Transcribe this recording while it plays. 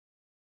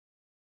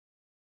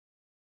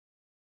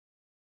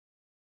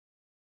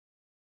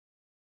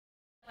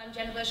I'm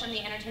Jenna Busch. I'm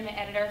the entertainment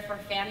editor for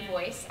Fan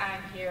Voice.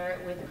 I'm here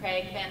with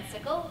Craig Van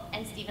Sickle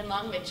and Stephen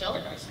Long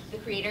Mitchell, the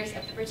creators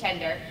of The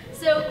Pretender.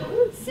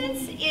 So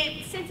since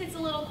it's a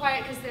little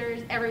quiet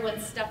because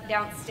everyone's stuck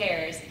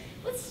downstairs,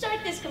 let's start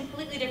this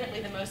completely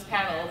differently than most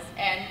panels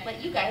and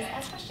let you guys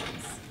ask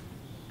questions.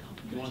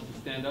 You want us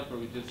to stand up or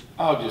we just...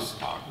 I'll just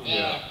talk.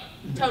 Yeah.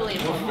 Totally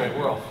informal.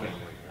 We're all family.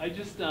 I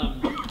just,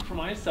 for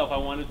myself, I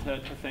wanted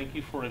to thank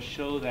you for a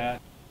show that,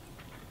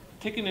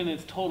 taken in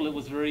its total, it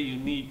was very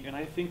unique, and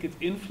I think it's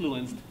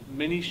influenced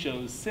many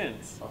shows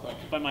since,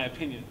 by my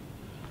opinion,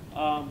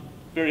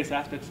 various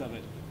aspects of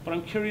it. But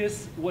I'm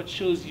curious what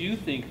shows you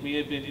think may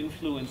have been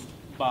influenced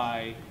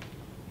by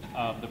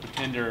The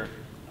Pretender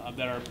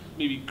that are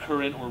maybe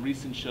current or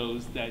recent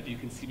shows that you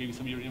can see maybe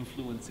some of your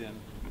influence in.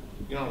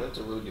 You know, that's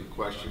a really good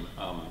question.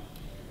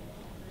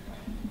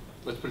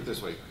 Let's put it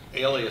this way.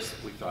 Alias,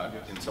 we thought,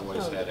 in some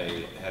ways had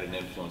an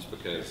influence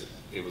because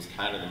it was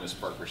kind of the Miss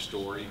Parker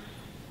story.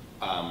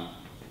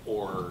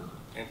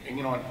 And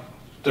you know,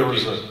 there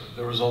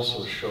was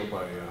also a show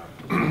by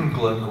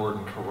Glenn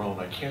Gordon Carone.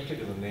 I can't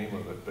think of the name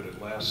of it, but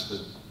it lasted.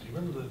 Do you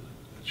remember that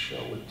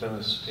show with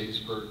Dennis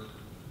Haysbert?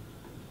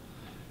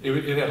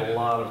 It had a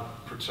lot of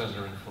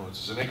Pretender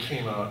influences, and it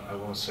came out, I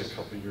want to say, a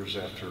couple of years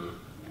after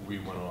we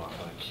went off.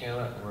 And I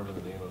cannot remember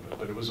the name of it,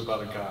 but it was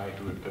about a guy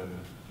who had been.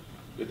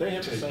 Did they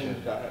have the same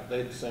guy? They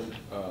had the same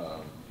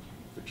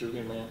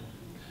Vitruvian Man.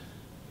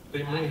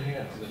 They may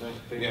have.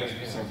 Yes,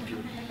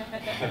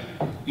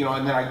 you know,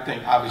 and then I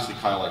think obviously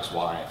Kyle XY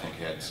I think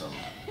had some,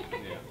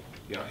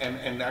 you know,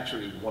 and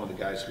actually one of the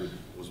guys who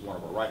was one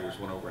of our writers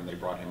went over and they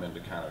brought him in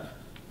to kind of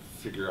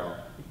figure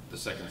out the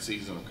second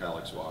season of Kyle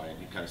XY, and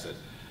he kind of said,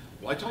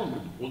 "Well, I told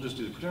him we'll just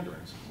do The Pretender,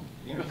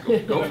 you know,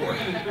 go for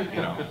it,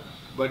 you know."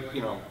 But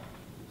you know,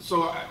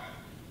 so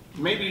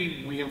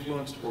maybe we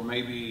influenced, or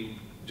maybe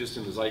just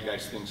in the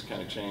zeitgeist things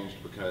kind of changed,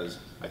 because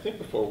I think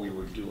before we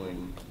were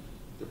doing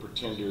The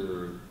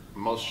Pretender,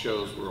 most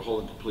shows were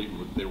whole and complete,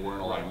 and there weren't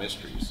a lot of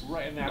mysteries.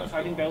 Right, and that's,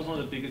 I think that was one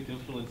of the biggest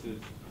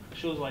influences.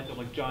 Shows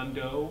like John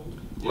Doe.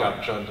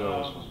 Yeah, John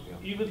Doe.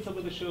 Even some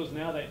of the shows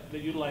now that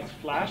utilize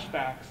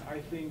flashbacks, I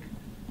think,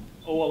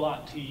 owe a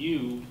lot to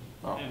you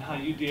and how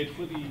you did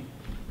for the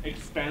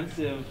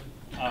expansive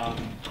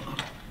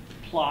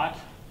plot,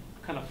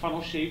 kind of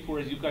funnel shape,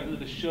 whereas you got into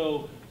the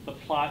show, the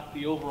plot,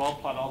 the overall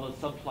plot, all the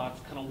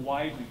subplots kind of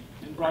widened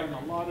and brought in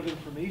a lot of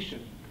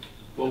information.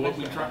 Well, what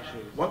we tried,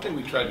 one thing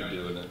we tried to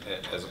do,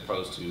 as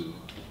opposed to,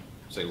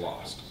 say,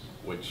 Lost,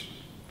 which,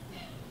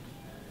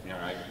 you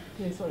know,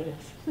 it is what it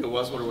is. It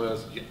was what it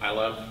was. I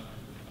love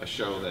a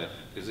show that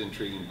is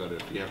intriguing, but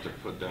if you have to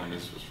put down,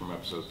 this was from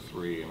episode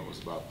 3, and it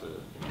was about the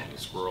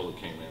squirrel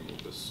that came in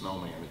with the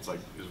snowman. It's like,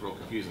 it was real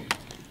confusing.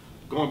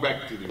 Going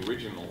back to the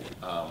original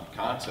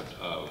concept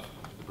of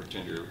The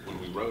Pretender, when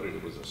we wrote it,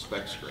 it was a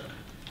spec script,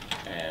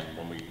 and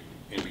when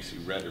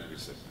NBC read it, we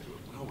said,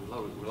 "Oh,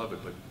 we love it,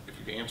 but if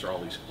you can answer all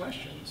these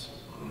questions,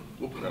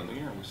 we'll put it on the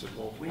air." And we said,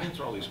 "Well, if we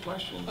answer all these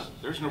questions,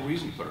 there's no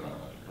reason to put it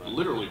on."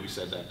 Literally, we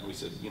said that, and we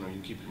said, "You know, you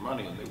can keep your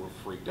money," and they were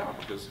freaked out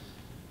because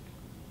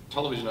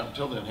television up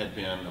until then had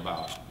been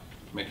about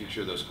making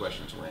sure those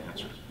questions were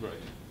answered.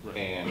 Right.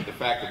 And the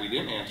fact that we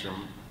didn't answer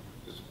them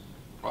is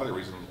probably the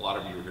reason a lot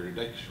of you are here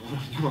today,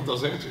 because you want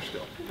those answers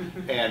still.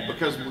 And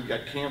because we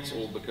got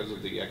canceled because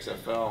of the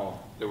XFL,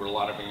 there were a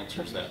lot of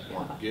answers that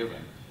weren't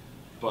given.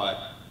 But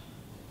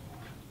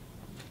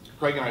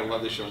Craig and I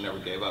love this show and never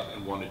gave up,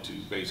 and wanted to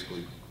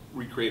basically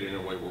recreate it in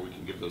a way where we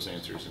can give those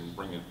answers and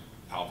bring it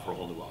out for a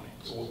whole new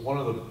audience. Well, one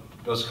of the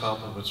best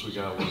compliments we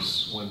got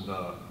was when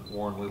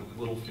Warren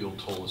Littlefield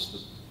told us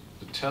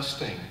that the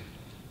testing,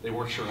 they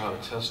weren't sure how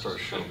to test our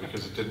show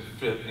because it didn't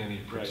fit any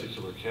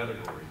particular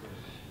category.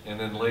 And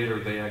then later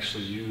they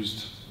actually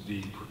used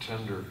the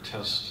Pretender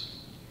test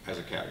as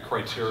a category.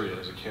 Criteria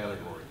as a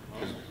category.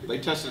 They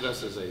tested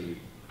us as an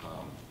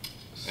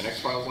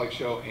X-Files-like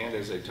show and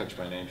as a Touched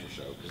by an Angel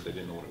show because they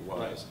didn't know what it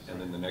was. And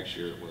then the next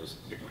year it was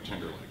a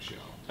Pretender-like show,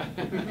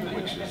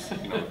 which is,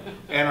 you know,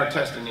 and our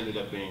testing ended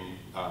up being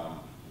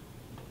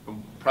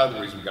probably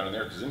the reason we got in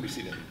there because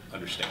NBC didn't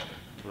understand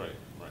it. Right.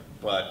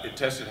 But it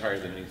tested higher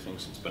than anything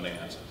since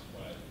Bonanza.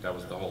 That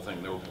was the whole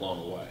thing. They were blown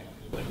away.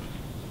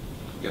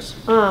 Yes.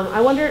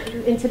 I wonder,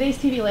 in today's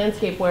TV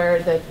landscape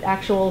where the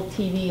actual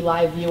TV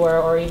live viewer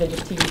or even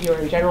just TV viewer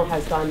in general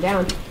has gone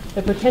down,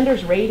 The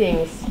Pretender's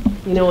ratings,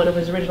 you know, when it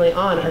was originally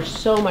on, are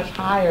so much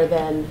higher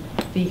than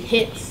the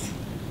hits,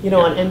 you know,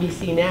 on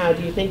NBC now.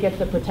 Do you think if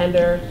The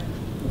Pretender,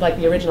 like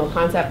the original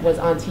concept, was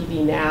on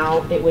TV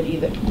now, it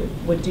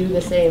would do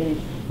the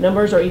same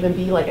numbers or even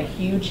be like a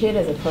huge hit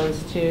as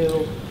opposed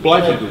to? Well,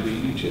 I think it would be a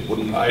huge hit. What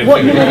do you think? Well,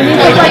 you know what I mean?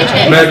 Like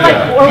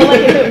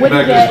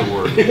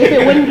if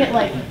it wouldn't get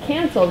like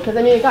canceled, because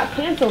I mean it got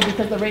canceled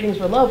because the ratings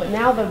were low, but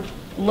now the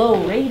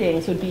low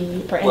ratings would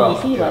be for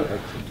NBC like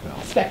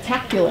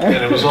spectacular.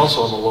 And it was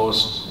also on the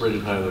lowest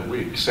rated night of the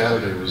week.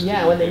 Saturday was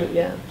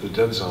the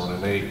dead zone,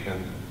 and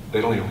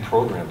they don't even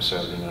program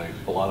Saturday night.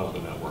 A lot of the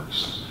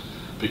networks.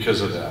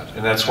 because of that.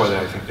 And that's why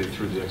I think they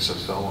threw the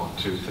XFL on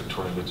too,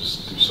 trying to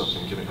just do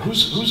something.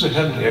 Who's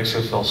ahead in the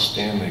XFL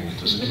standing?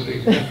 Does anybody?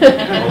 Oh,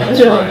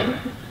 that's right.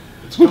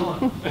 It's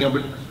gone. You know,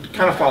 but to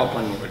kind of follow up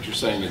on what you're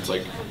saying, it's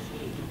like,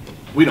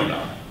 we don't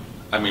know.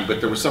 I mean,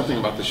 but there was something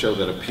about the show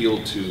that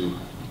appealed to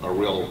a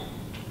real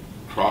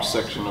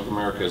cross-section of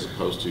America, as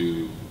opposed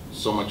to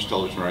so much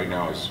television right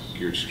now is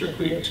geared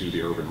strictly to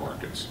the urban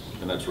markets.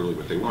 And that's really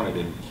what they wanted.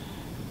 And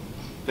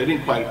they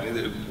didn't quite,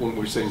 when we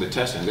were saying the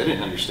testing, they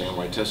didn't understand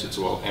why it tested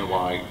so well and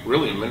why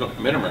really in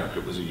mid-America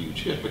it was a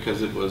huge hit,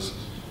 because it was,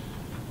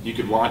 you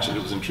could watch it,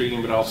 it was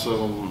intriguing, but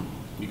also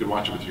you could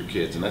watch it with your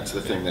kids. And that's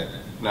the thing that,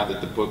 now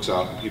that the book's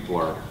out and people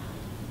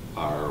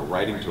are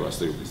writing to us,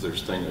 there's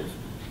this thing of,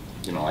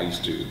 you know, I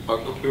used to,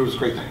 it was a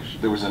great thing.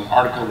 There was an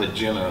article that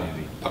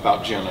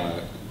about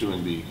Jenna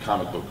doing the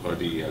comic book or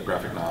the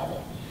graphic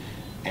novel.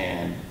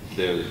 And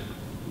the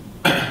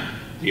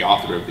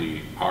author of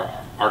the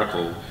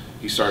article,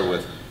 he started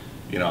with,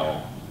 you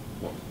know,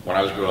 when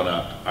I was growing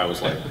up, I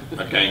was like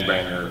a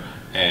gangbanger,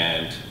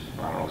 and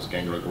I don't know, it was a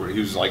gangbanger. He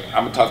was like,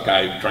 I'm a tough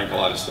guy, drank a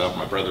lot of stuff.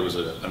 My brother was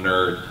a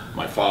nerd.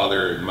 My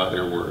father and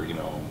mother were, you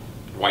know,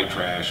 white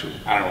trash.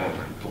 I don't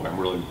know. Boy, I'm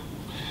really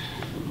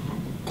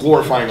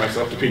glorifying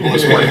myself to people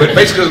this morning. But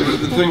basically,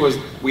 the thing was,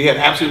 we had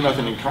absolutely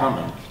nothing in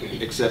common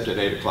except at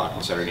 8 o'clock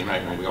on Saturday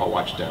night when we all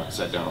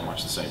sat down and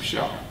watched the same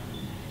show.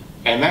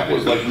 And that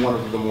was like one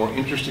of the more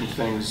interesting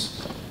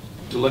things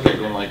to look at,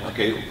 going like,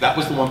 okay, that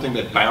was the one thing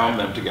that bound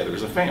them together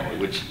as a family,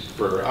 which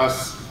for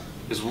us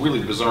is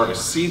really bizarre to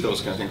see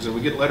those kind of things. And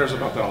we get letters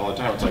about that all the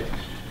time. It's like,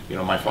 you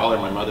know, my father,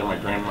 my mother, my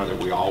grandmother,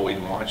 we all wait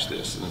and watch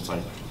this. And it's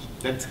like,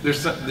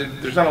 there's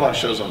not a lot of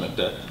shows on that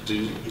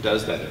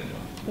does that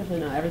anymore.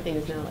 Definitely not. Everything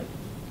is now like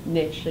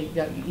niche. Like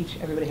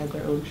everybody has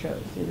their own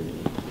shows. You know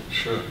what I mean?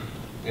 Sure.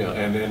 Yeah,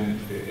 and then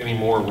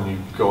anymore when you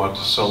go out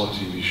to sell a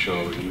TV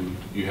show,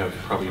 you have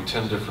probably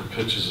 10 different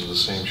pitches of the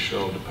same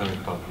show depending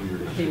upon who you're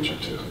going to pitch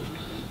it to,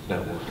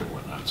 network and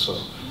whatnot. So,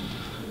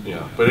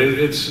 yeah, but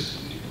it's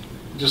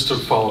just to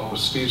follow up what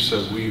Steve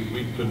said,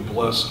 we've been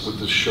blessed with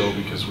this show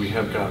because we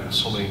have gotten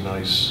so many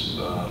nice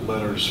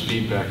letters,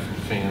 feedback from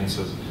fans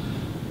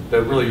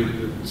that really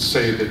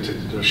say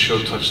that the show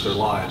touched their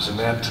lives, and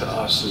that to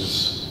us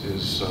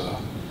is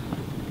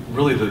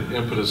really the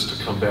impetus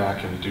to come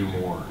back and do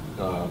more.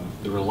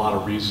 There were a lot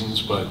of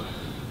reasons, but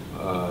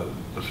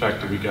the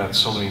fact that we got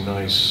so many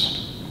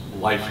nice,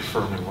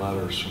 life-affirming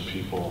letters from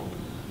people,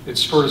 it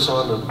spurred us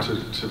on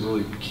to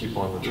really keep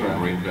on the track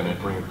and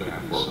bring it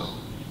back. So,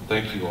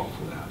 thank you all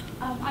for that.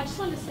 I just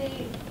wanted to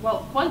say,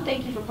 well, one,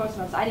 thank you for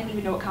posting this. I didn't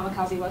even know what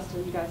Comikaze was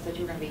until you guys said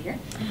you were going to be here.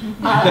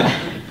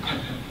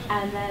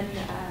 And then...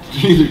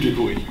 Neither did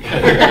we.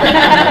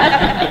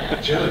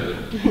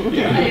 Jenna did.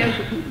 Yeah.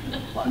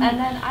 Well, and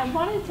then I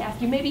wanted to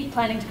ask, you may be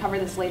planning to cover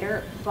this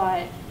later,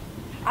 but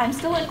I'm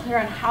still unclear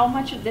on how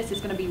much of this is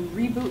going to be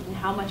reboot and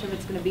how much of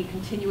it's going to be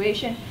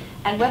continuation,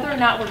 and whether or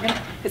not we're going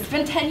to, it's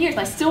been 10 years,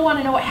 and I still want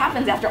to know what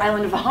happens after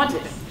Island of the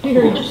Haunted.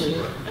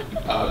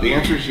 The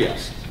answer is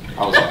yes.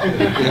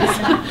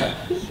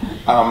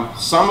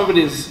 Some of it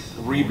is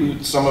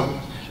reboot, some of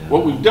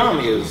what we've done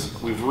is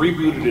we've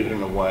rebooted it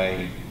in a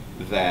way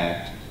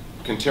that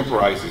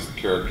contemporizes the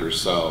character.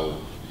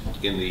 So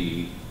in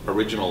the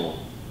original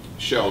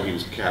show, he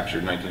was captured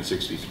in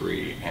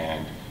 1963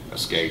 and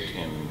escaped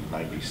in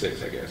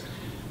 96, I guess.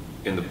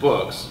 In the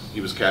books,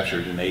 he was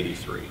captured in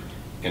 83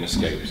 and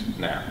escaped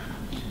now.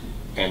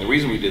 And the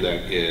reason we did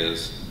that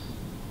is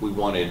we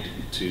wanted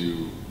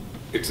to,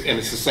 it's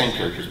the same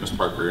characters, Miss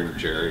Parker and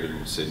Jared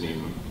and Sydney,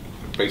 and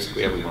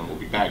basically everyone will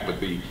be back, but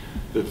the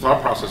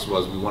thought process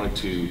was we wanted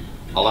to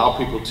allow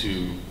people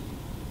to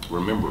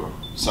remember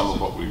some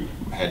of what we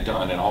had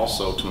done, and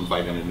also to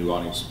invite in a new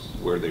audience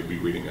where they'd be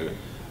reading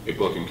a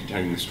book and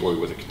continuing the story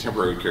with a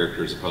contemporary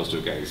character as opposed to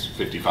a guy who's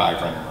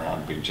 55 running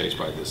around being chased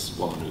by this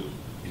woman who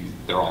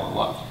they're all in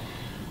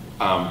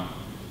love.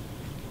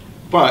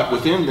 But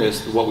within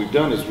this, what we've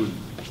done is we've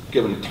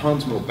given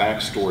tons more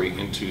backstory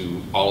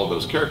into all of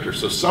those characters.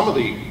 So some of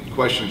the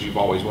questions you've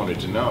always wanted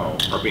to know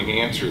are being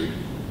answered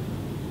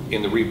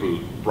in the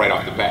reboot right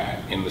off the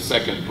bat. In the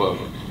second book,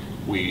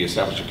 we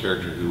establish a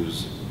character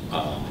whose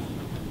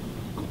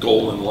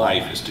goal in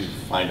life is to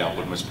find out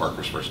what Miss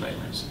Parker's first name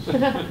is.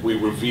 We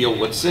reveal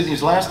what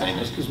Sydney's last name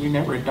is because we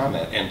never had done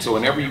that. And so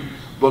in every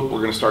book, we're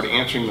going to start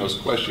answering those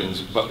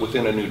questions, but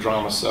within a new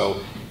drama.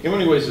 So in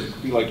many ways,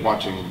 it'd be like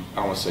watching, I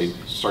don't want to say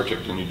Star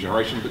Trek: The New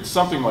Generation, but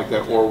something like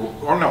that, or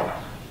no,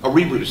 a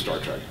reboot of Star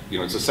Trek. You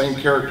know, it's the same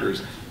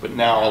characters, but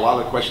now a lot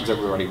of the questions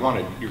everybody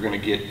wanted, you're going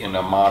to get in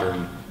a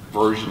modern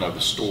version of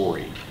the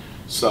story.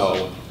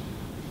 So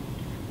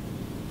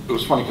it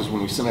was funny because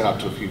when we sent it out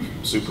to a few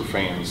super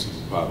fans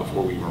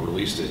before we even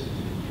released it,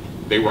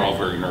 they were all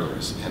very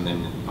nervous. And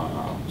then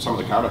some of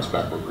the comments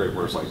back were great,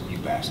 where it's like, "You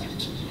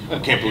bastards. I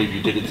can't believe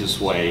you did it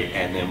this way."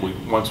 And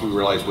then once we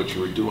realized what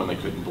you were doing, they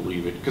couldn't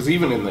believe it. Because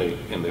even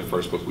in the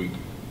first book, we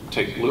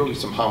take literally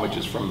some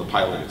homages from the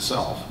pilot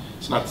itself.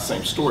 It's not the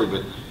same story,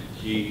 but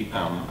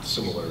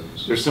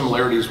Similarities. There's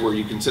similarities where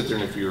you can sit there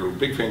and if you're a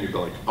big fan, you'd be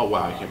like, oh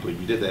wow, I can't believe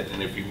you did that.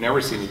 And if you've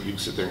never seen it, you can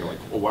sit there and you're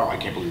like, oh wow, I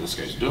can't believe this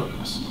guy's doing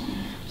this.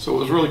 So it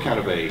was really kind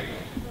of a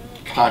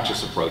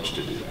conscious approach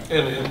to do that.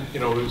 And you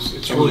know, it's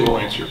and really. we will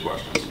answer your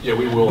questions. Yeah,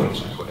 we will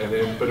answer.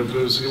 But it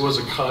was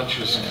a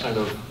conscious kind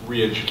of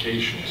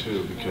re-education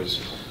too, because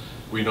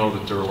we know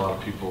that there are a lot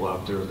of people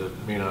out there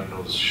that may not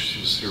know the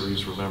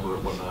series, remember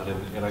it, whatnot.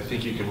 And I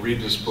think you can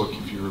read this book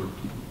if you're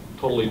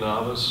totally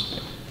novice.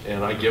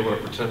 And I get what a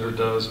Pretender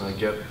does, and I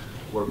get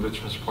what a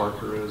bitch Miss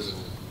Parker is,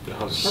 and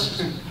how.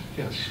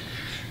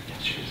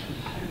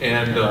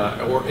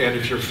 And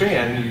if you're a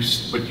fan,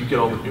 but you get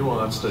all the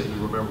nuance that you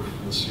remember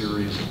from the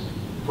series and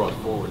brought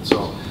forward.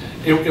 So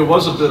it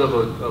was a bit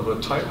of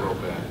a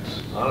tightrope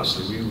act.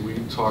 Honestly, we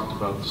talked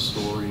about the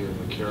story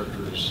and the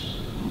characters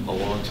a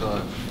long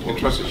time. And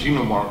trust us, you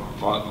know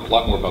a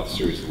lot more about the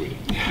series than we do.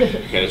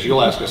 Because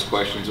you'll ask us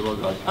questions and we'll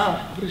be like,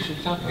 what is she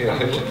talking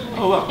about?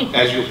 Oh, well,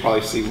 as you'll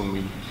probably see when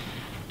we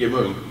get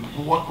moving.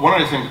 One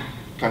other thing,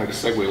 kind of to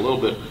segue a little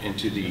bit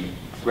into the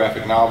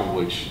graphic novel,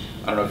 which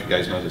I don't know if you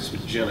guys know this,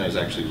 but Jenna is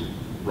actually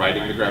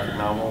writing the graphic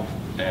novel.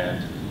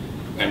 And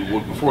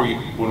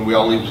when we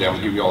all leave today, I'm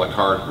going to give you all a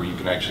card where you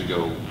can actually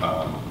go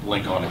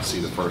link on it and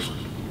see the first,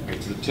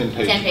 it's the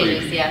 10-page 10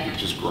 pages, preview, yeah.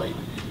 which is great.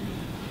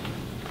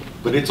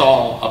 But it's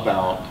all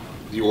about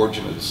the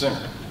origin of the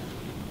singer.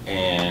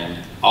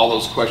 And all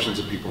those questions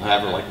that people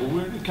have are like, well,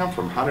 where did it come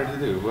from? How did it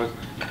do?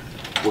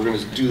 We're going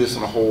to do this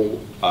in a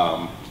whole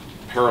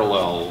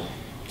parallel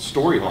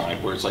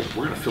storyline where it's like,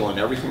 we're going to fill in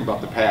everything about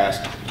the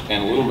past,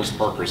 and Little Miss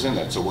Parker's in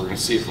that, so we're going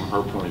to see it from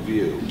her point of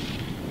view.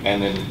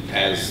 And then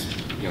as,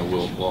 you know,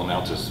 we'll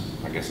announce this,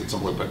 I guess at some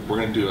point, but we're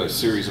going to do a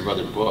series of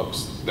other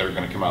books that are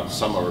going to come out.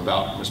 Some are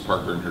about Miss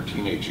Parker in her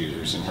teenage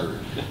years, in her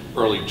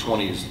early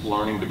 20s,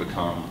 learning to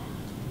become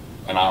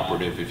an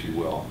operative, if you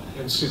will.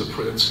 And see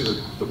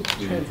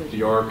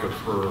the arc of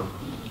her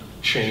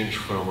change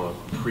from a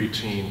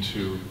preteen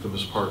to the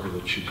Miss Parker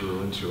that she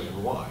grew into,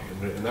 and why.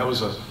 And that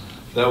was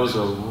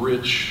a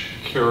rich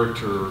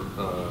character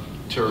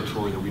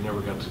territory that we never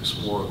got to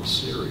explore in the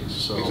series.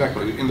 So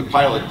Exactly. In the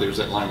pilot, there's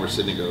that line where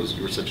Sydney goes,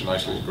 "You were such a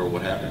nice little girl.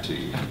 What happened to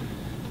you?"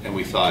 And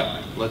we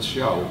thought, let's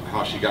show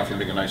how she got from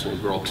being a nice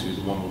little girl to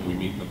the woman we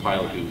meet in the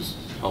pilot who's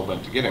hell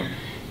bent to get him.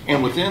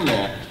 And within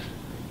that,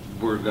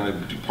 we're going to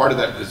do part of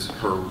that is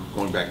her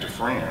going back to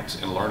France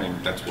and learning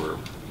that's where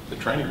the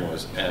training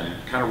was, and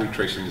kind of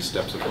retracing the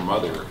steps of her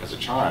mother as a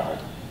child.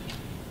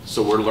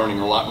 So we're learning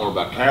a lot more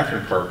about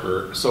Catherine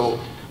Parker. So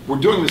we're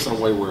doing this in a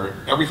way where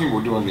everything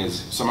we're doing is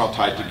somehow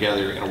tied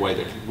together in a way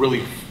that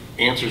really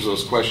answers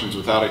those questions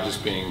without it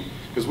just being,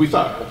 because we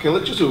thought, okay,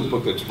 let's just do a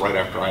book that's right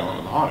after Island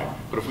of the Haunted.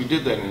 But if we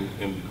did that,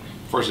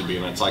 first it'd be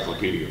an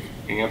encyclopedia of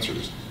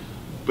answers,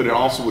 but it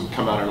also would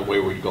come out in a way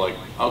where you'd go like,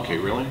 okay,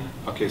 really?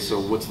 Okay, so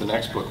what's the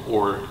next book?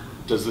 Or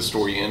does the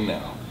story end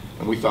now?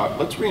 And we thought,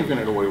 let's reinvent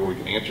it in a way where we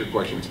can answer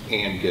questions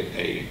and get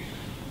a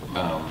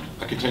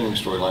continuing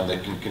storyline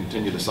that can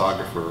continue the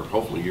saga for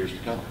hopefully years to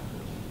come.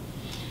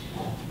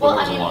 Well,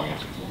 that was a long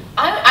answer.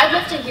 I'd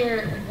love to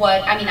hear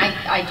what, I mean,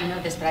 I do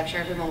know this, but I'm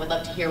sure everyone would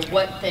love to hear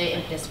what the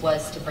impetus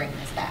was to bring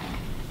this back.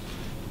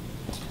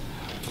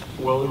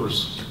 Well, there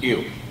was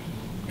You,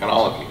 and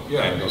all of you,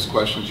 Yeah. and those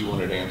questions you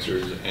wanted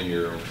answered, and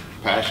your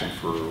passion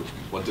for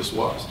what this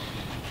was.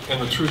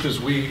 And the truth is,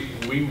 we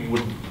would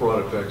have brought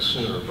it back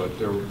sooner, but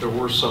there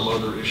were some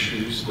other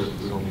issues that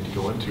we don't need to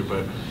go into.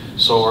 But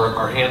so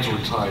our hands were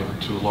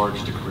tied to a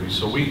large degree.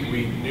 So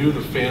we knew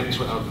the fans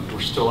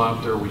were still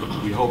out there.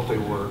 We hoped they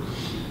were.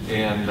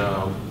 And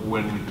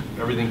when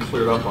everything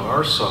cleared up on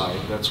our side,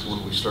 that's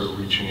when we started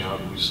reaching out,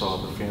 and we saw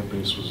the fan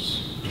base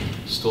was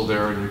still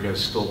there, and you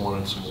guys still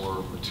wanted some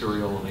more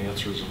material and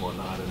answers and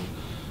whatnot. And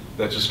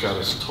that just got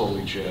us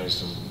totally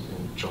jazzed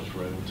and jumped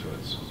right into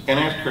it. So. And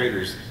as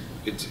creators,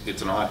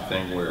 it's an odd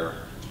thing where,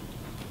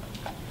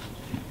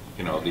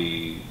 you know,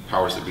 the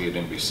powers that be at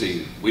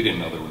NBC, we didn't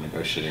know they were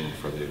negotiating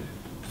for the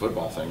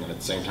football thing, and at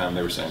the same time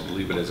they were saying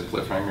leave it as a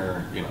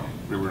cliffhanger. You know,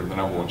 we were the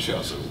 #1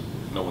 show, so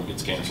no one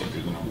gets canceled if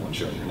you're the #1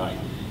 show in your night.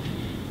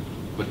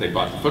 But they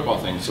bought the football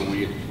thing, so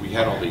we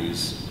had all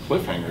these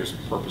cliffhangers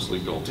purposely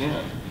built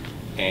in.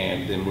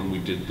 And then when we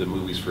did the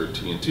movies for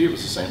TNT, it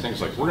was the same thing.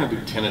 It's like, we're going to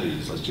do 10 of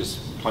these. Let's just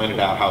plan it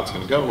out how it's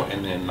going to go.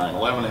 And then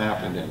 9/11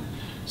 happened, and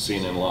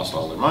CNN lost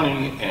all their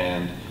money,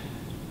 and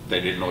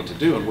they didn't know what to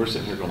do. And we're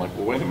sitting here going like,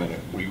 well, wait a minute.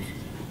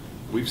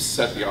 We've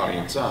set the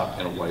audience up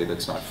in a way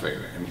that's not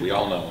fair. And we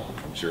all know,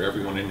 I'm sure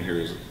everyone in here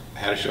has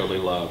had a show they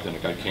loved, and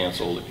it got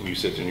canceled. And you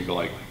sit there and you go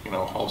like, you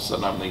know, all of a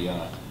sudden I'm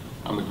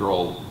the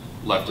girl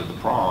left at the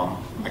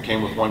prom. I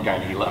came with one guy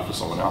and he left with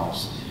someone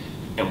else.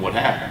 And what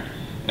happened?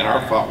 And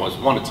our thought was,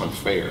 one, it's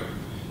unfair.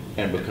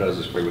 And because,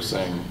 as Craig was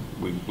saying,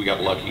 we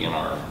got lucky and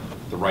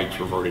the rights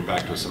reverted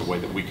back to us in a way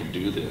that we can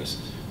do this.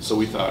 So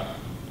we thought,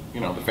 you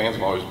know, the fans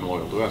have always been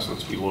loyal to us,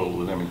 let's be loyal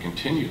to them and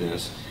continue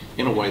this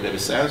in a way that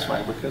is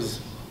satisfying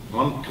because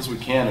we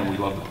can and we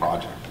love the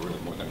project really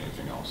more than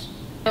anything else.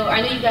 So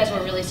I know you guys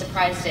were really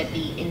surprised at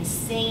the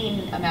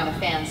insane amount of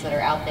fans that are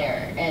out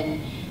there,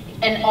 and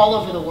and all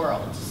over the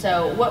world.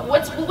 So what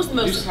was the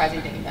most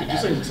surprising thing you found Did you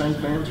out? say insane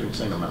fans or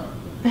insane amount?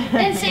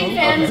 Insane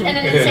fans and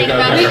an insane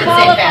amount of We insane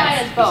qualify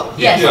fans. as both.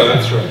 Yes. Yeah,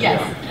 that's right.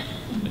 Yes.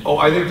 Yeah. Oh,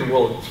 I think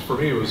for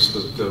me, it was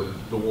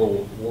the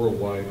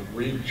worldwide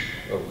reach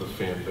of the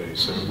fan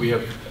base. And we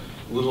have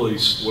literally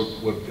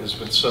what has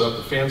been set up,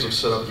 the fans have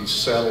set up these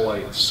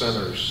satellite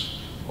centers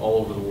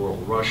all over the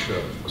world: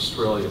 Russia,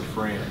 Australia,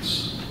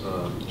 France,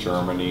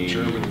 Germany,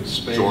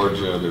 Spain,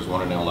 Georgia. There's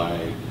one in LA.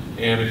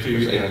 And if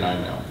you, there's 8 or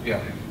 9 now.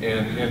 Yeah,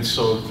 and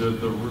so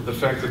the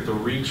fact that the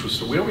reach was,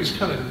 so we always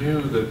kind of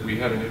knew that we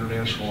had an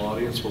international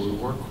audience, but we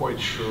weren't quite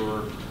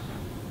sure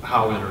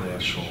how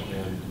international.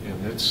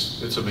 And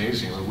it's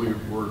amazing.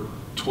 We're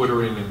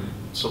twittering, and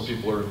some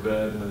people are in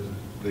bed, and then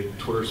they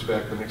Twitter us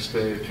back the next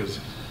day because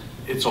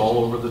it's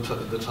all over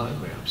the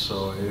time map.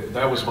 So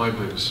that was my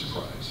biggest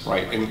surprise.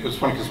 Right, and it was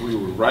funny because we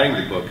were writing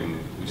the book, and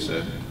we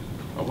said,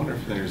 I wonder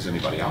if there's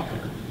anybody out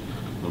there.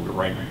 And we were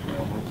writing,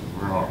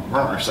 we're on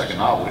our second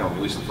novel, we don't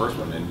release the first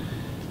one. And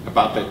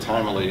about that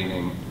time, a lady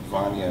named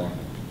Vanya,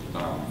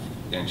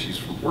 and she's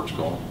from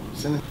Portugal,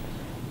 said,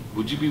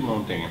 would you be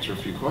willing to answer a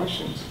few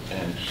questions?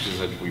 And she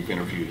said, we've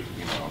interviewed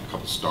a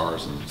couple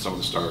stars, and some of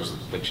the stars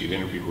that she'd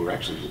interviewed were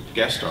actually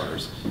guest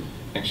stars.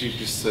 And she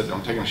just said,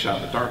 I'm taking a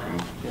shot in the dark.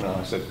 And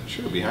I said,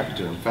 sure, I'd be happy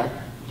to. In fact,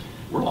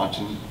 we're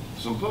launching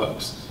some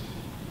books.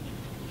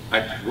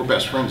 We're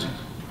best friends.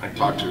 I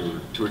talk to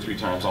her 2 or 3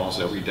 times almost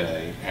every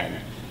day, and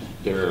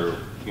they're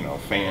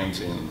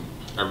fans in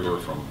everywhere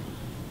from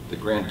the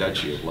Grand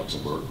Duchy of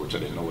Luxembourg, which I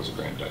didn't know was a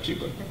Grand Duchy,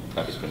 but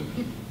that has been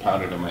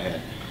pounded in my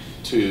head,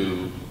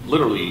 to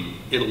literally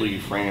Italy,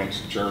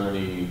 France,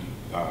 Germany,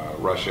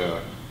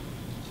 Russia.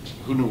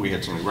 Who knew we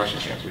had so many Russian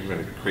fans? We've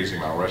had a crazy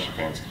amount of Russian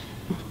fans.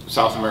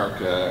 South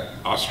America,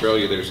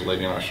 Australia, there's a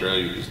lady in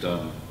Australia who's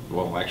done,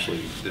 well,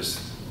 actually,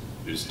 this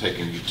is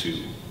taking you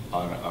to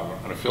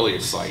an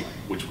affiliate site,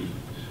 which we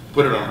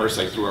put it on her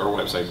site through our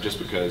website just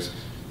because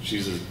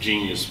she's a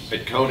genius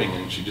at coding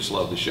and she just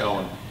loved the show.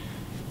 And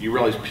you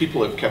realize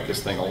people have kept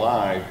this thing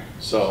alive,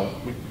 so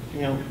we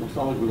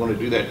felt like we want to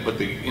do that. But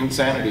the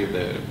insanity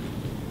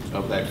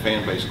of that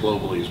fan base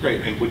globally is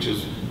great, and which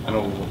is, I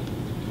know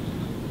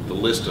the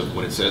list of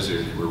what it says here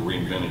is we're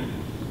reinventing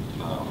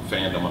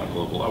fandom on a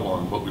global level,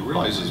 and what we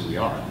realize is we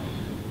are.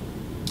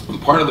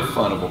 And part of the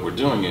fun of what we're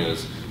doing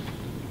is,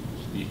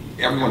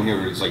 everyone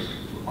here is like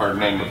our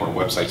name of our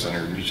website center,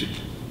 and you should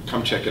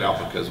come check it out,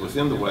 because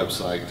within the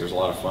website there's a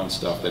lot of fun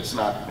stuff. It's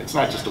not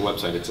just a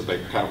website, it's a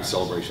big kind of a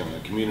celebration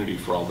and a community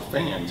for all the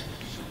fans.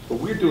 But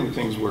we're doing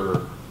things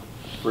where,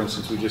 for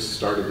instance, we just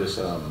started this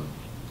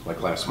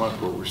like last month,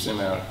 where we're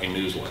sending out a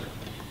newsletter,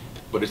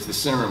 but it's the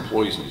center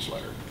employees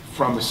newsletter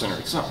from the center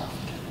itself,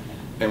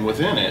 and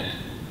within it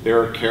there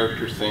are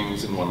character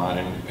things and whatnot.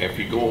 And if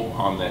you go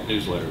on that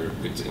newsletter,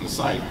 it's in the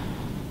site,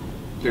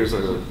 there's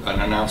an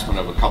announcement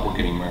of a couple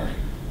getting married.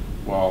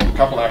 Well, the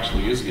couple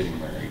actually is getting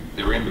married.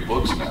 They're in the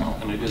books now,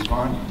 and it is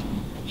Vanya.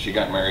 She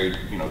got married,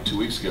 2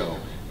 weeks ago,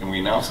 and we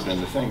announced it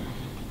in the thing,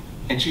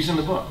 and she's in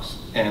the books.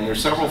 And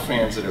there's several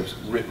fans that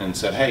have written and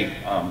said, hey,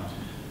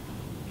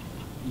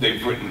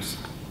 they've written.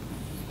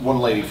 One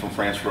lady from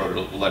France wrote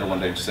a letter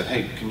one day and said,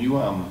 hey, can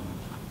you,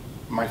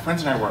 my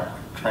friends and I were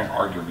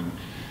arguing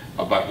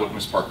about what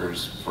Miss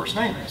Parker's first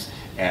name is.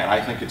 And I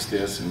think it's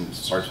this, and it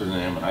starts with an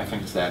M, and I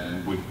think it's that.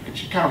 And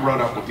she kind of wrote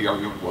up what the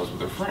argument was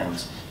with her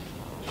friends.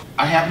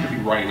 I happened to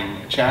be writing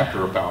a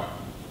chapter about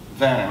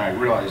that, and I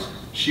realized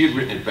she had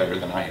written it better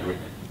than I had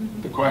written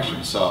it, the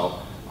question.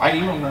 So I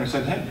emailed her and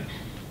said, hey,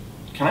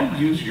 can I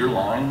use your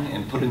line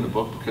and put it in the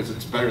book because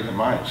it's better than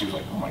mine? And she was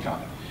like, oh my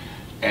God.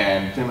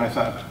 And then I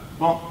thought,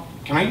 well,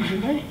 can I use your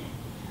name?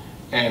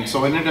 And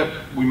so it ended up,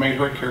 we made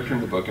her a character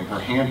in the book, and her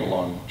handle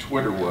on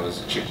Twitter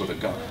was Chick with a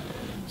Gun.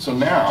 So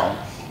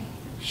now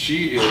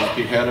she is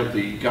the head of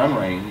the gun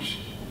range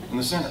in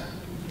the center.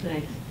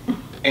 Nice.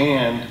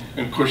 And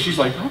of course she's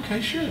like, okay,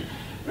 sure.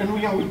 And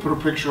we put her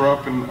picture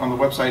up on the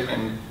website,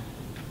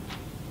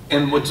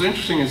 and what's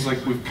interesting is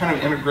like we've kind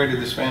of integrated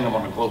this fandom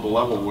on a global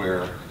level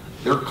where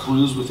there are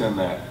clues within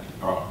that.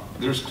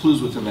 There's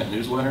clues within that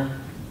newsletter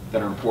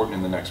that are important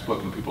in the next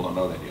book, and people don't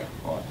know that yet.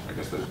 Well, I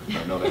guess they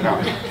don't know that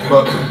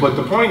now. But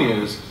the point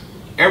is,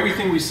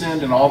 everything we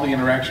send and all the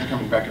interaction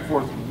coming back and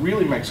forth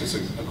really makes us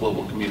a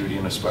global community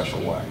in a special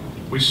way.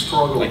 We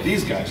struggled. Like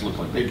these guys look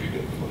like they'd be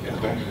good.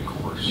 Of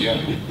course.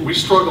 Yeah. We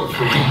struggled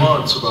for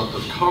months about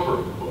the cover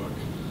of the book.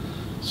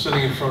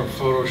 Sitting in front of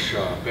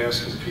Photoshop,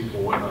 asking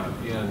people why not.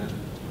 And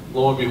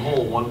lo and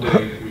behold, one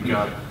day we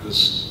got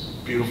this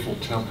beautiful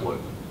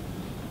template,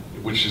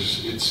 which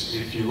is,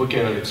 if you look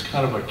at it, it's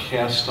kind of a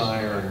cast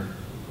iron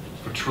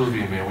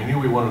Vitruvian Man. We knew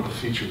we wanted to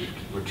feature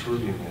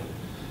Vitruvian Man.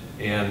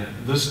 And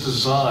this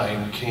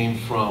design came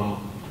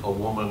from a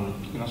woman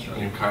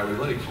named Kylie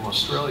Lake from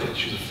Australia.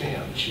 She's a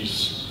fan.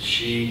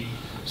 She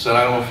said,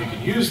 I don't know if you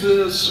can use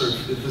this or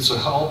if this will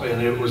help,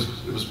 and it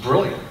was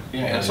brilliant.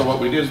 Yeah, and so what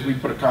we did is we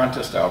put a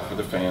contest out for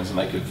the fans, and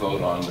they could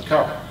vote on the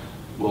cover.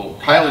 Well,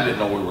 Kylie didn't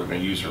know we were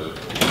going to use her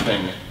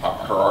thing,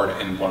 her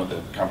art in one of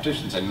the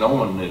competitions, and no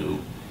one knew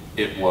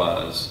it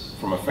was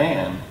from a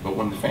fan. But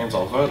when the fans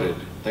all voted,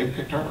 they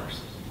picked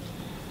hers.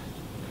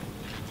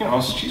 you know,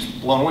 she's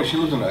blown away. She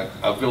lives in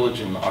a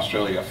village in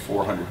Australia,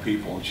 400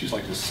 people, and she's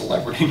like this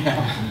celebrity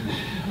now.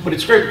 But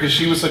it's great because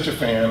she was such a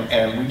fan,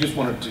 and we just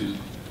wanted to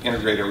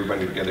integrate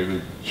everybody together who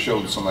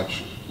showed so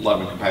much love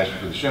and compassion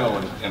for the show,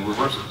 and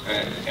reverse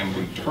it, and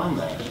return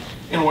that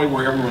in a way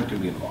where everyone can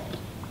be involved.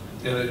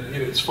 And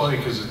it's funny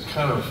because it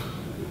kind of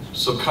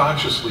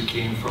subconsciously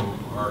came from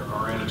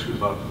our attitude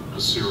about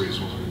the series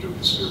when we were doing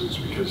the series,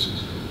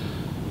 because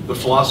the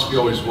philosophy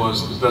always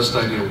was the best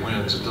idea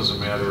wins. It doesn't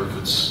matter if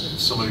it's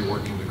somebody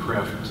working the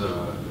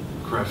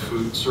craft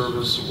food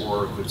service,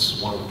 or if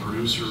it's one of the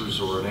producers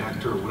or an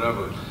actor or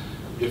whatever.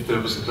 If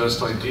that was the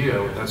best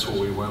idea, that's what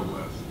we went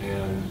with.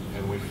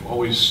 And we've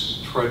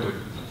always tried to,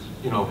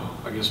 you know,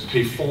 I guess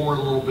pay forward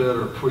a little bit,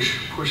 or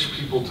push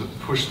people to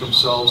push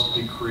themselves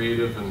to be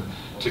creative and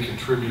to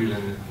contribute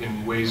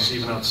in ways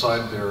even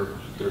outside their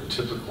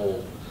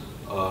typical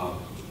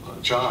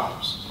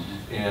jobs.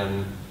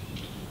 And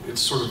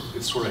it's sort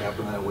of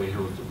happened that way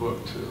here with the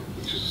book too,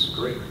 which is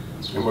great.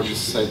 And we'll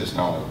just say this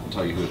now, I'll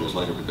tell you who it is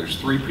later, but there's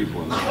 3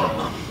 people in this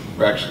room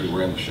who actually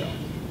were in the show,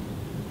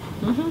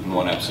 in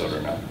one episode or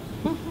another.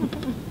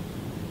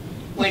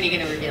 When are you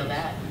going to reveal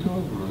that?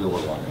 Reveal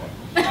what along the way.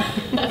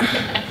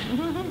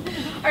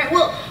 All right,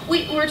 well,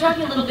 we were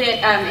talking a little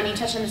bit, and you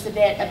touched on this a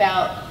bit,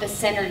 about the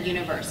Center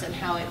universe and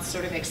how it's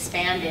sort of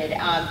expanded.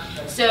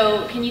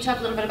 So can you talk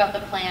a little bit about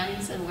the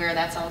plans and where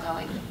that's all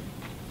going?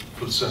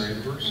 For the Center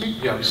universe?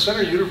 Yeah, the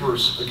Center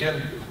universe,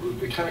 again,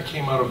 it kind of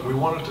came out of, we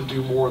wanted to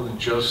do more than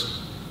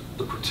just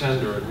the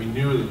Pretender, and we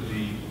knew that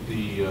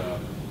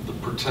the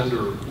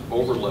Pretender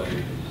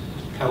overlay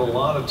had a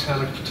lot of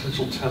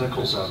potential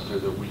tentacles out there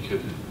that we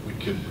could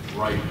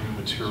write new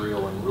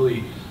material and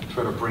really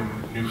try to bring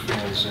new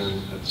fans in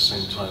at the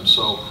same time.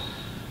 So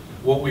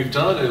what we've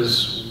done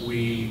is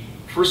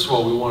first of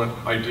all, we want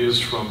ideas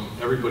from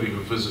everybody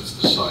who visits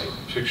the site,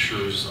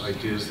 pictures,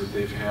 ideas that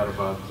they've had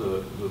about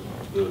the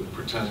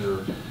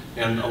Pretender.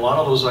 And a lot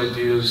of those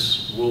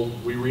ideas,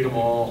 we read them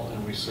all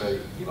and we say,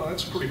 you know,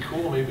 that's pretty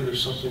cool, maybe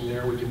there's something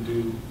there we can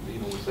do, you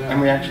know, with that.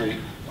 And we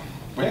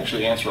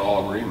actually answer all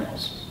of our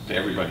emails to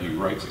everybody who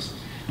writes us.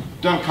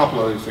 Done a couple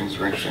other things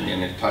that are interesting,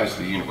 and it ties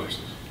to the universe.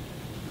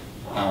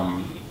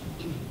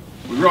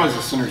 We realize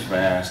the Center's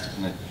vast,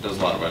 and it does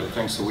a lot of other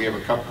things, so we have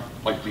a couple,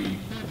 like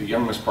the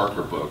Young Miss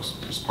Parker books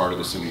is part of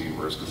the Center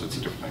universe because it's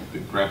a different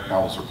thing. The graphic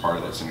novels are part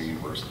of that Center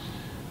universe.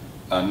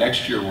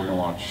 Next year, we're going to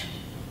launch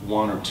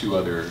 1 or 2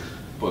 other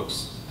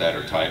books that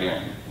are tied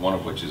in, one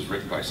of which is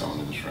written by someone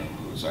in this room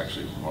who was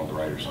actually one of the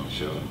writers on the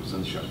show and was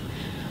in the show.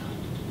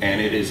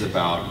 And it is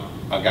about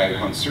a guy who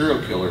hunts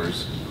serial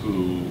killers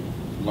who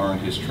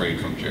learned his trade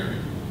from Jerry,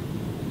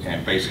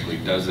 and basically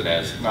does it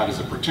as, not as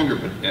a pretender,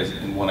 but as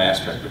in one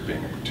aspect of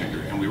being a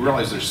pretender. And we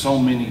realize there's so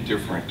many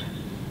different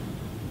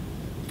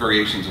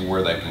variations of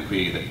where that can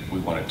be that we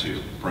wanted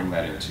to bring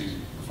that into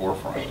the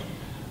forefront.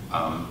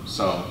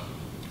 So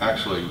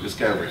actually, this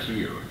guy over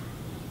here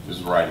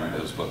is writing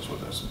those books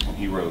with us, and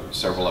he wrote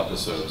several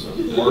episodes of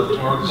Mark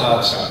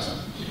Johnston.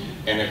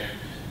 And if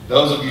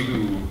those of you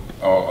who,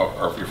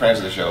 or if you're fans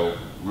of the show,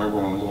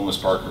 remember when Little Miss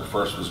Parker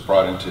first was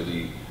brought into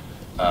the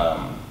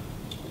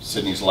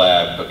Sydney's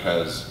lab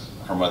because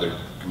her mother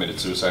committed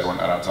suicide one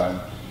night outside.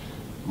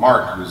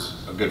 Mark,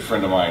 who's a good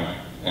friend of mine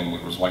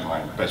and was like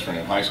my best friend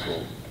in high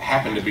school,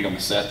 happened to be on the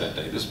set that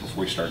day. This is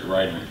before we started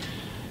writing,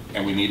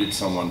 and we needed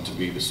someone to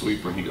be the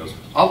sweeper, and he goes,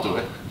 "I'll do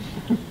it."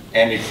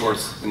 And of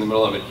course, in the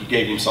middle of it, he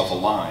gave himself a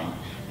line,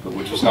 but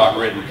which was not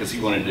written because he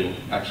wanted to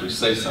actually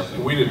say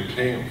something. We didn't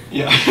pay him.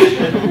 Yeah.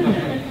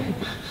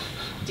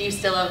 Do you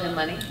still owe him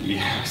money?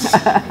 Yes.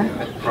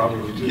 Yeah,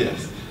 probably do.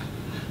 Yes.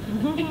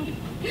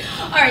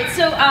 All right,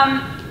 so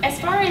as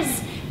far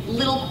as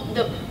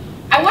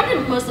I wanted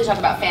to mostly talk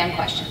about fan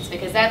questions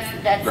because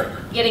that's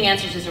Right. Getting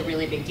answers is a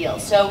really big deal.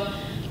 So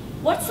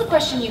what's the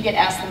question you get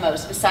asked the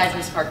most besides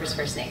Miss Parker's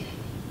first name?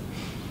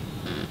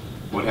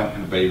 What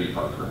happened to Baby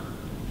Parker?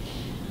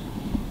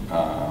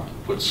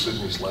 What's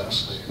Sydney's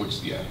last name?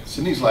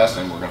 Sydney's last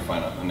name we're going to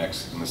find out in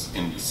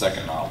the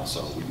second novel,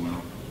 so we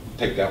can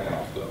take that one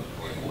off the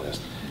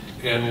list.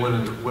 And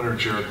when are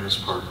Jared and Miss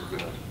Parker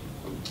going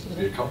to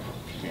be a couple?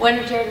 When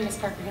are Jared and Miss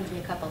Parker going to be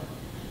a couple?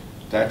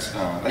 That's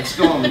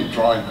still on the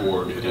drawing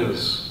board. It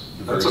is.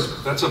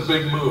 That's a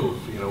big move.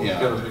 You know, Yeah.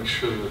 we've got to make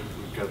sure that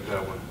we've got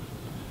that one.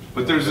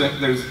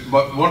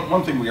 But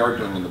one thing we are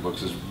doing in the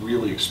books is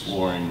really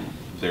exploring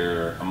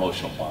their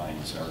emotional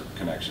binds or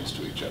connections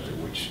to each other,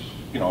 which,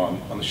 you know,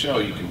 on the show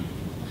you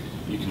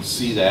can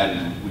see that,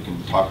 and we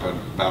can talk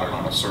about it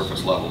on a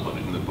surface level, but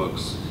in the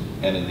books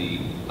and in the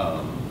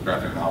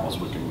graphic novels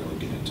we can really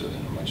get into it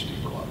in a much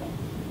deeper level.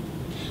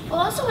 Well,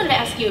 I also wanted to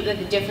ask you about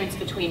the difference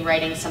between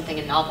writing something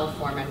in novel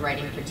form and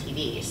writing for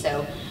TV.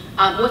 So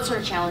what sort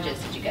of challenges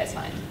did you guys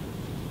find?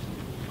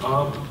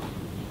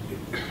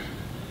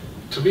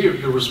 To me,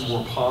 there was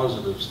more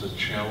positives than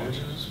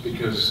challenges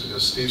because,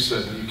 as Steve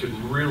said, you could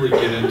really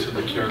get into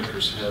the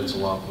characters' heads a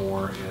lot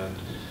more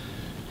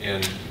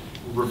and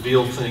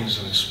reveal things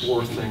and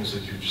explore things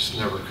that you just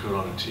never could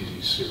on a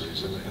TV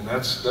series, and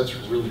that's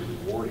really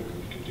rewarding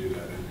when you can do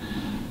that.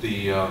 And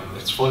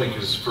It's funny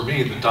because for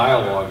me the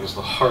dialogue is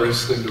the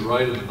hardest thing to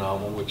write in a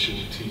novel, which in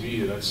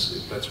TV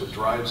that's what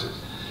drives it,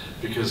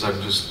 because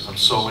I'm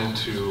so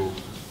into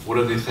what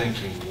are they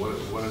thinking,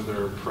 what are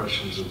their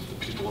impressions of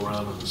the people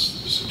around them, the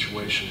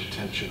situation, the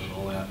tension, and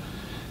all that,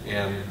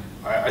 and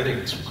I think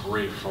it's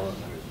great fun.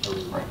 I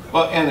really like that.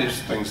 Well, and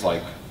there's things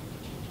like,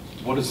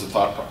 what is the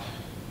thought process?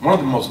 One of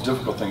the most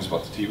difficult things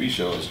about the TV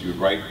show is you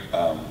write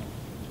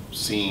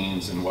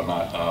scenes and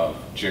whatnot of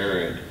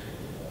Jared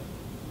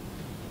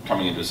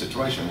coming into a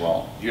situation.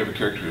 Well, you have a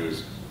character who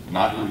is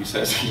not who he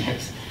says he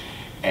is,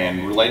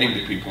 and relating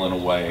to people in a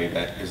way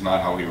that is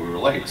not how he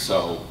relates.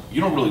 So you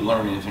don't really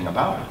learn anything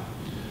about him.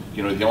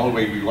 You know, the only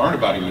way you learn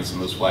about him is in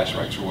those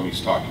flashbacks or when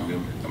he's talking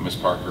to Miss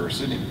Parker or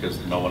Sydney, because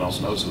no one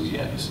else knows who he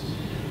is.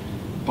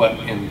 But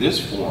in this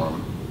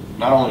form,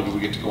 not only do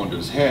we get to go into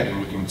his head and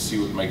we can see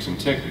what makes him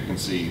tick, we can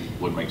see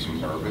what makes him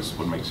nervous,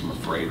 what makes him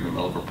afraid in the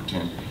middle of a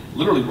pretend,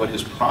 literally what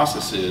his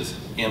process is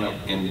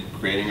in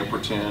creating a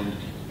pretend,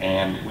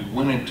 and we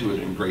went into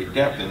it in great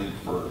depth. And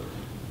for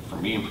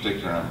me in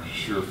particular, and I'm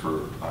sure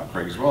for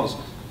Craig as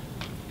well,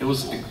 it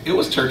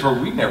was territory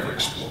we never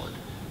explored.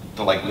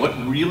 Like what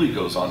really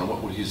goes on and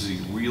what is he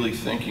really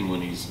thinking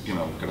when he's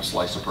going to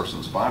slice a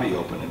person's body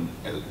open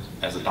and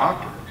as a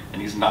doctor,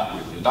 and he's not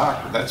really a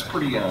doctor. That's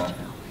pretty.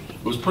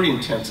 It was pretty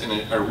intense and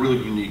a really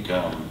unique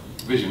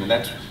vision, and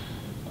that's,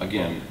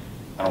 again,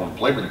 I don't want to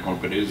belabor the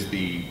point, but it is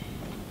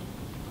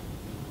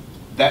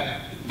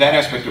that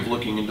aspect of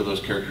looking into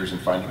those characters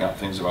and finding out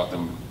things about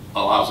them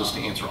allows us to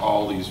answer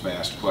all these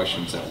vast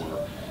questions that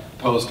were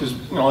posed.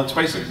 Because let's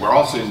face it, we're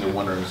all sitting there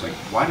wondering, it's like,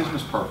 why does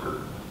Miss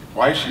Parker?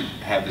 Why does she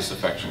have this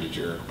affection to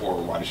Jared, or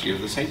why does she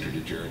have this hatred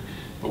to Jared?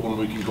 But when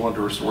we can go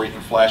into her story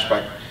and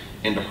flashback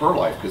into her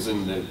life, because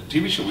in the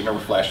TV show we never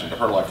flashed into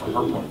her life from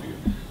her point of view.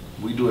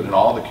 We do it in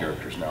all the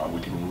characters now, and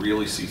we can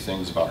really see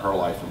things about her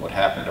life and what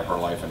happened to her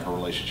life and her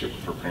relationship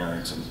with her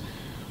parents, and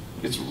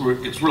it's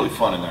really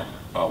fun in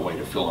that way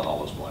to fill in all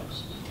those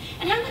blanks.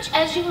 And how much,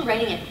 as you were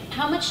writing it,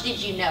 how much did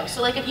you know?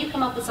 So like if you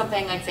come up with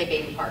something like, say,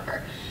 Baby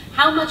Parker,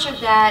 how much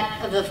of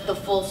that, of the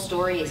full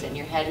story is in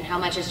your head, and how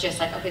much is just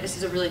like, okay, this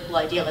is a really cool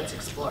idea, let's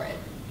explore it?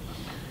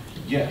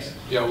 Yes.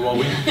 Yeah, well,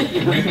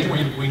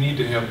 we need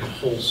to have the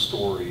whole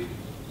story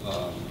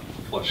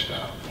fleshed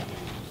out.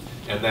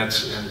 And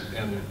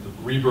and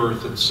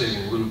Rebirth and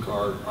Saving Luke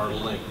are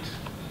linked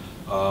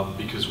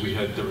because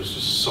there was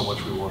just so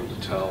much we wanted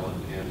to tell,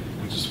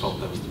 and we just felt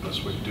that was the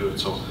best way to do it.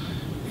 So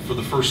for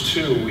the first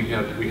two, we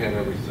had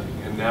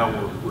everything, and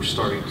now we're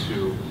starting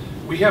to.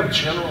 We have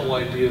general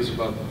ideas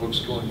about the books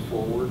going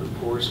forward, of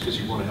course, because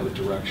you want to have a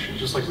direction,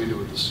 just like we do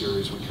with the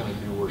series. We kind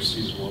of knew where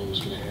season 1 was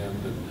going to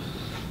end,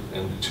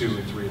 and 2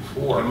 and 3 and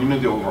 4. And we knew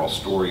the overall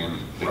story and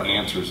the Right.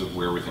 answers of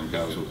where everything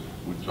goes.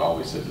 We've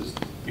always said is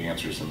the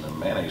answers in the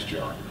mayonnaise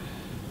jar.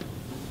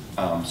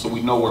 So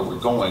we know where we're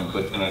going,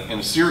 but in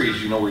a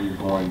series, you know where you're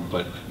going,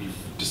 but you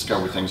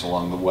discover things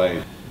along the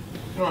way.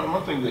 And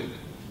one thing that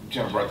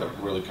Jenna brought that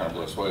really kind of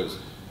blew us away is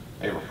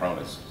Ava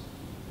Pronis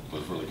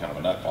was really kind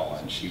of a nutball,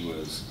 and she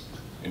was,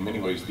 in many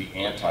ways, the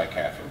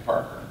anti-Catherine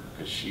Parker,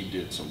 because she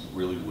did some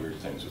really weird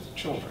things with the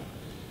children.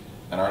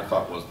 And our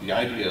thought was the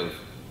idea of,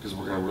 because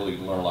we're going to really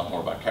learn a lot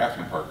more about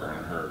Catherine Parker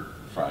and her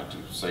trying to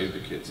save the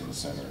kids in the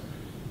center.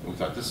 And we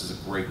thought this is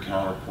a great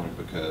counterpoint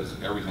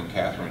because everything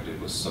Catherine did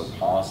was so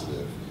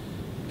positive,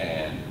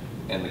 and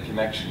the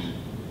connection,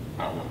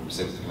 I don't want to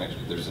say with the connection,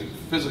 but there's a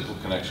physical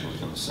connection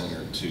within the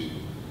center to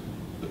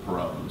the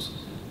Perones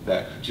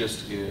that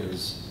just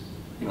is,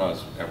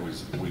 as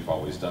we've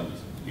always done,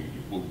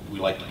 we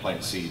like to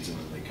plant seeds and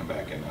then they come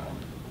back and,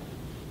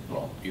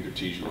 either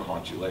tease you or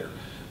haunt you later.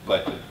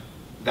 But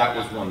that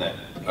was one that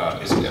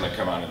is going to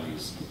come out in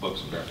these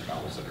books and graphic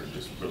novels that are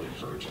just really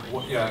encouraging.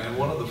 Well, yeah, and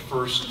one of the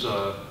first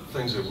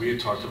things that we had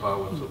talked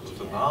about with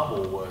the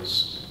novel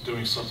was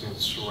doing something that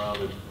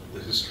surrounded the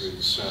history of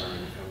the center,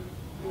 and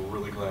we're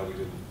really glad we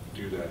didn't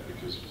do that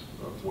because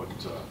of what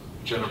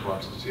Jenna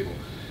brought to the table.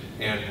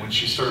 And when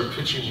she started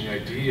pitching the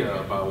idea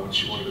about what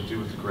she wanted to do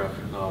with the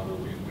graphic novel,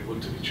 we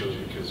looked at each other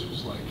because it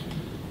was like,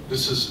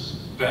 this is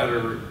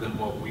better than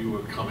what we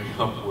were coming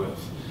up with.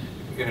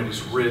 And it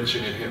was rich,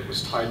 and it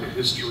was tied to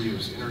history, it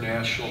was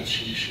international.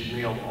 She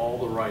nailed all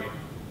the right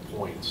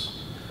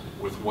points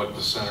with what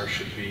the center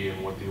should be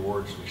and what the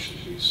origin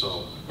should be.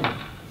 So,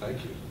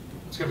 thank you.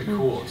 It's going to be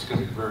cool. It's going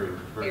to be very,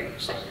 very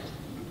exciting.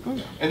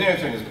 And the other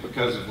thing is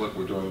because of what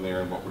we're doing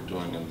there and what we're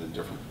doing in the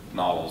different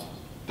novels,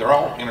 they're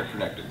all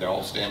interconnected. They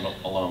all stand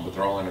alone, but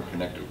they're all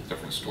interconnected with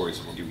different stories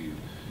that will give you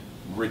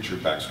richer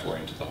backstory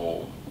into the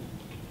whole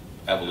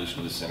evolution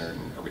of the center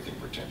and everything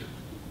Pretender.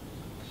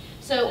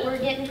 So we're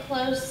getting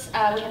close.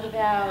 We have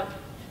about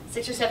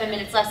 6 or 7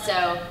 minutes left.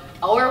 So,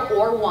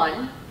 or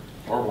one.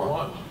 Or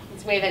one.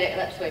 Let's wave at it.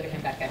 Let's wave at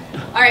him back up.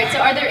 All right. So,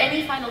 are there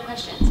any final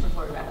questions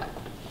before we wrap up?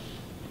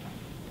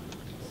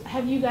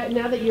 Have you guys,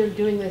 now that you're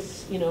doing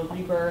this,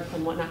 Rebirth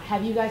and whatnot,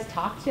 have you guys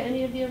talked to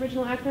any of the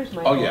original actors?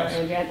 Oh, yes.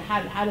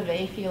 How do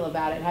they feel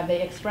about it? Have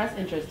they expressed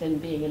interest in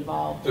being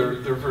involved?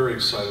 They're very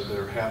excited.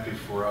 They're happy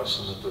for us,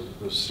 and that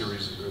the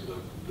series, or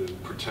the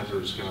Pretender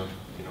is going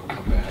to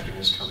come back and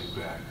is coming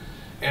back.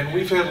 And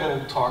we've had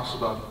little talks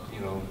about,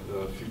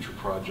 future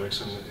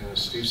projects, and as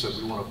Steve said,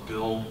 we want to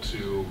build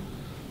to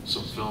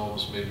some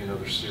films, maybe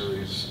another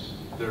series.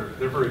 They're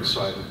very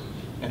excited.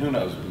 And who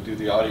knows, we do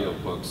the audio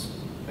books,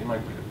 they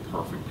might be the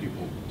perfect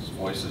people's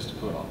voices to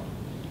put on them.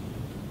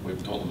 We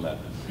haven't told them that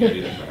yet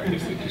either, but I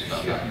guess they just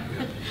found out.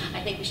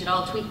 I think we should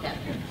all tweet them.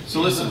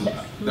 So listen,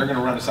 they're going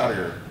to run us out of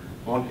here.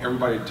 I want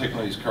everybody to take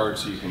one of these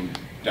cards so you can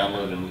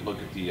download and look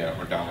at the,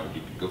 or download,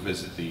 you can go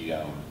visit the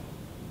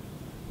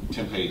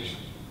 10-page.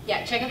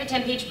 Yeah, check out the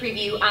 10-page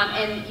preview,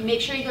 and you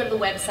make sure you go to the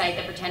website,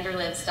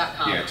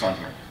 thepretenderlives.com. Yeah, it's on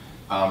here.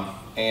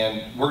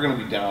 And we're going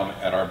to be down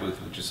at our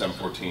booth, which is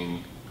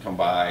 714. Come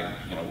by,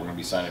 we're going to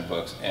be signing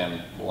books,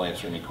 and we'll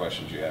answer any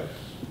questions you have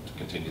to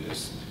continue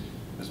this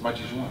as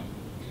much as you want.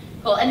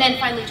 Cool, and then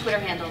finally, Twitter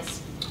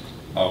handles.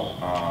 Oh,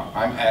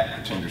 I'm at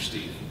Pretender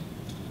Steve.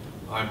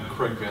 I'm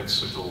Craig Van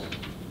Sickle.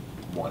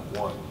 One.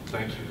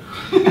 Thank you.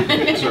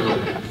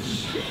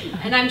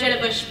 And I'm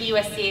Jenna Busch,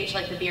 BUSCH,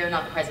 like the beer,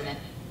 not the president.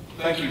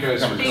 Thank you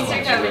guys for coming.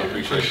 Thanks for coming.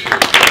 Really appreciate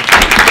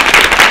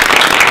it.